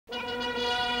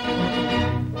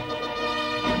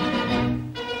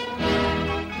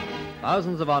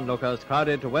Thousands of onlookers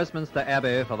crowded to Westminster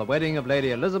Abbey for the wedding of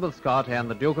Lady Elizabeth Scot and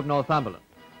the Duke of Northumberland.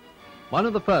 One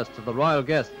of the first of the royal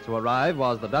guests to arrive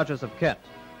was the Duchess of Kent.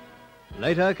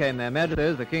 Later came their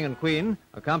Majesties the King and Queen,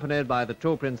 accompanied by the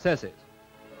two princesses.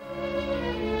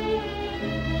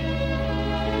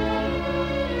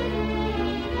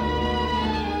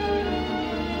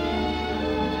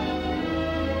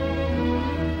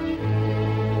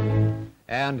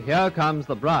 And here comes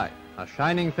the bride, a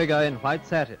shining figure in white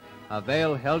satin, her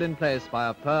veil held in place by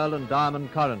a pearl and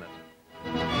diamond coronet.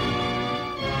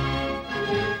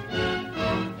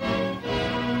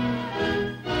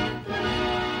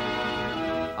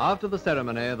 After the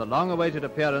ceremony, the long-awaited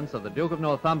appearance of the Duke of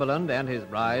Northumberland and his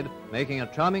bride, making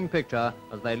a charming picture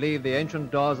as they leave the ancient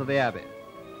doors of the Abbey.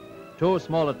 Two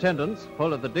small attendants,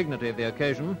 full of the dignity of the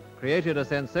occasion, created a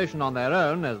sensation on their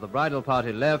own as the bridal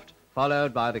party left,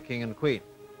 followed by the King and Queen.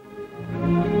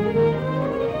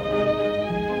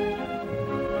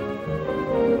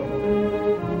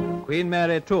 Queen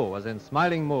Mary, too, was in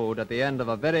smiling mood at the end of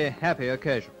a very happy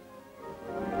occasion.